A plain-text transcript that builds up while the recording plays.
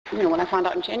when I found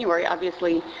out in January,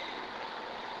 obviously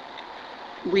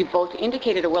we both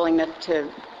indicated a willingness to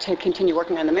continue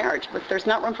working on the marriage, but there's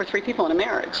not room for 3 people in a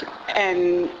marriage.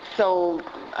 And so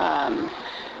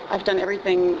I've done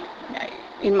everything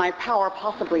in my power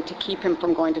possibly to keep him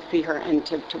from going to see her and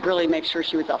to really make sure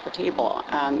she was off the table,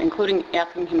 including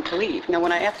asking him to leave. Now,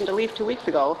 when I asked him to leave 2 weeks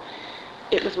ago,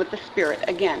 it was with the spirit,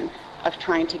 again, of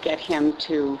trying to get him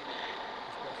to,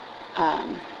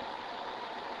 I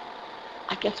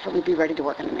guess, really be ready to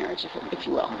work on the marriage, if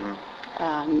you will.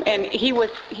 Mm-hmm. And he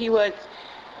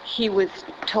was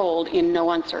told in no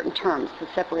uncertain terms, the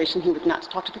separation, he was not to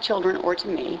talk to the children or to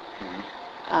me.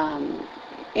 Mm-hmm.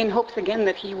 In hopes, again,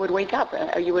 that he would wake up.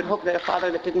 You would hope that a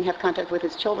father that didn't have contact with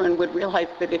his children would realize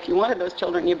that if you wanted those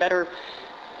children, you better,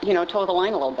 toe the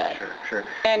line a little bit. Sure.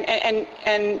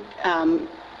 And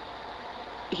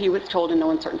he was told in no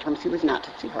uncertain terms he was not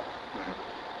to see her. Mm-hmm.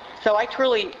 So I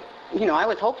truly, I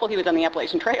was hopeful he was on the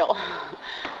Appalachian Trail.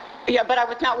 Yeah, but I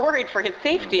was not worried for his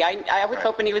safety. I was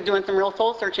hoping he was doing some real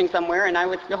soul searching somewhere, and I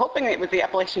was hoping it was the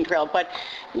Appalachian Trail. But,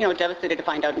 devastated to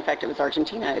find out, in fact, it was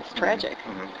Argentina. It's tragic.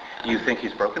 Mm-hmm. Do you think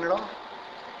he's broken it off?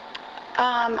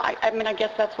 I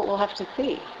guess that's what we'll have to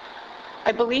see.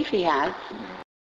 I believe he has. Mm-hmm.